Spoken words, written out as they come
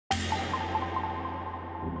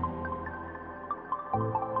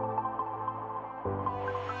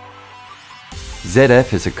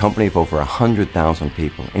ZF is a company of over 100,000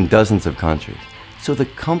 people in dozens of countries. So the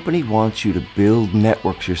company wants you to build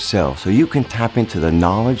networks yourself so you can tap into the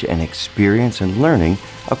knowledge and experience and learning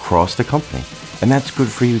across the company. And that's good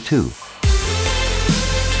for you too.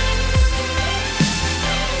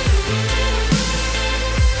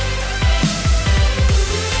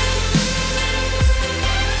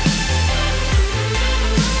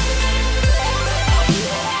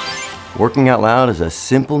 Working out loud is a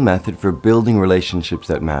simple method for building relationships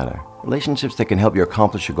that matter. Relationships that can help you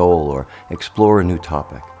accomplish a goal or explore a new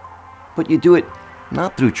topic. But you do it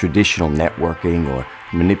not through traditional networking or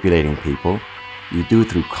manipulating people. You do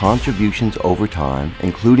it through contributions over time,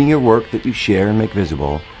 including your work that you share and make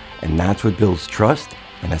visible, and that's what builds trust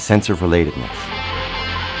and a sense of relatedness.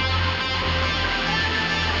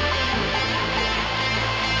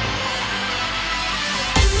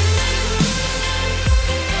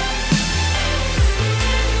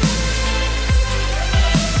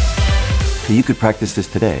 So you could practice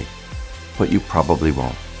this today, but you probably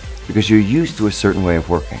won't, because you're used to a certain way of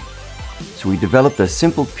working. So we developed a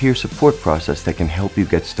simple peer support process that can help you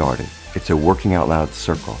get started. It's a working out loud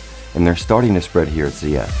circle, and they're starting to spread here at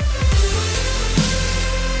ZF.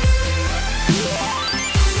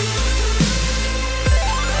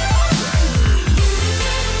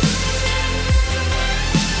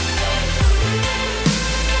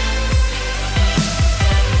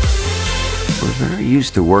 We're very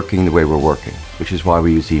used to working the way we're working, which is why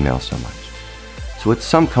we use email so much. So what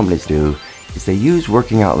some companies do is they use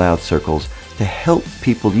working out loud circles to help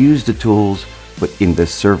people use the tools, but in the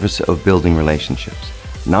service of building relationships.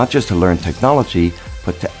 Not just to learn technology,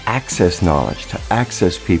 but to access knowledge, to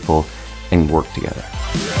access people and work together.